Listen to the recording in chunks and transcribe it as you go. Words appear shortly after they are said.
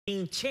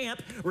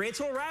champ,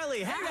 Rachel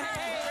Reilly. Hey,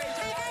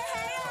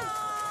 hey,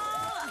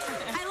 all.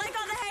 I like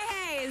all the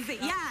hey-heys.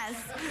 Yes.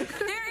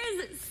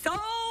 There is so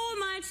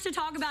much to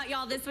talk about,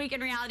 y'all, this week in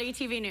reality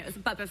TV news.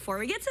 But before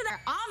we get to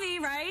that, Avi,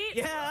 right?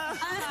 Yeah.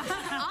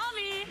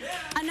 Avi,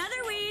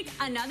 another week,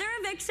 another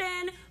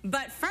eviction.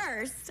 But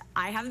first,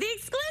 I have the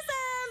exclusive.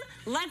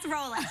 Let's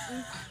roll it.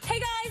 Hey,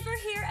 guys, we're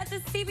here at the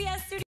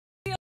CBS studio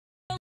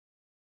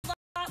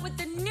with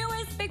the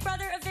newest Big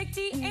Brother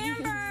evictee,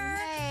 Amber.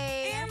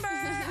 Hey. Amber,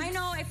 I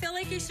know, I feel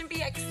like you should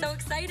be so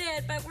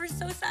excited, but we're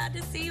so sad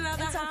to see you out of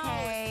the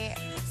house. Okay.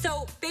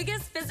 So,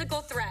 biggest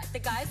physical threat. The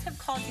guys have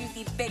called you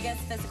the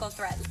biggest physical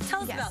threat.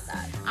 Tell us about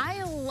that.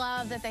 I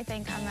love that they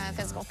think I'm a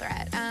physical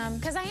threat,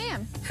 because I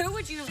am. Who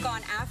would you have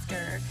gone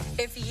after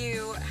if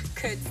you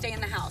could stay in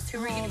the house? Who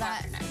were you going to go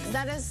after next?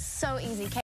 That is so easy.